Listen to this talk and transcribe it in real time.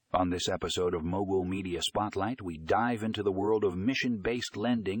On this episode of Mogul Media Spotlight, we dive into the world of mission-based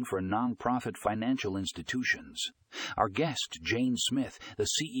lending for nonprofit financial institutions. Our guest, Jane Smith, the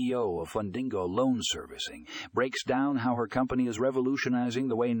CEO of Fundingo Loan Servicing, breaks down how her company is revolutionizing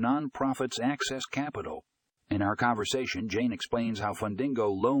the way nonprofits access capital. In our conversation, Jane explains how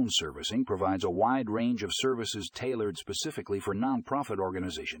Fundingo Loan Servicing provides a wide range of services tailored specifically for nonprofit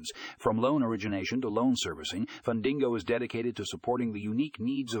organizations. From loan origination to loan servicing, Fundingo is dedicated to supporting the unique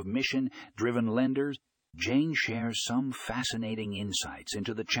needs of mission-driven lenders. Jane shares some fascinating insights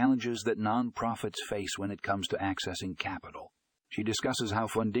into the challenges that nonprofits face when it comes to accessing capital. She discusses how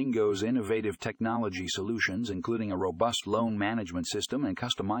Fundingo's innovative technology solutions, including a robust loan management system and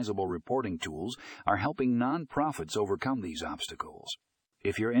customizable reporting tools, are helping nonprofits overcome these obstacles.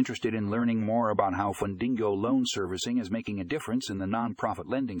 If you're interested in learning more about how Fundingo Loan Servicing is making a difference in the nonprofit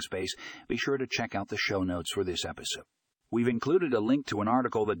lending space, be sure to check out the show notes for this episode. We've included a link to an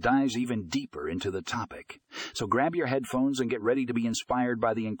article that dives even deeper into the topic. So grab your headphones and get ready to be inspired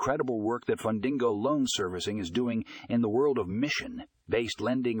by the incredible work that Fundingo Loan Servicing is doing in the world of mission-based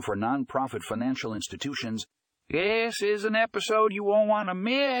lending for nonprofit financial institutions. This is an episode you won't want to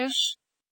miss.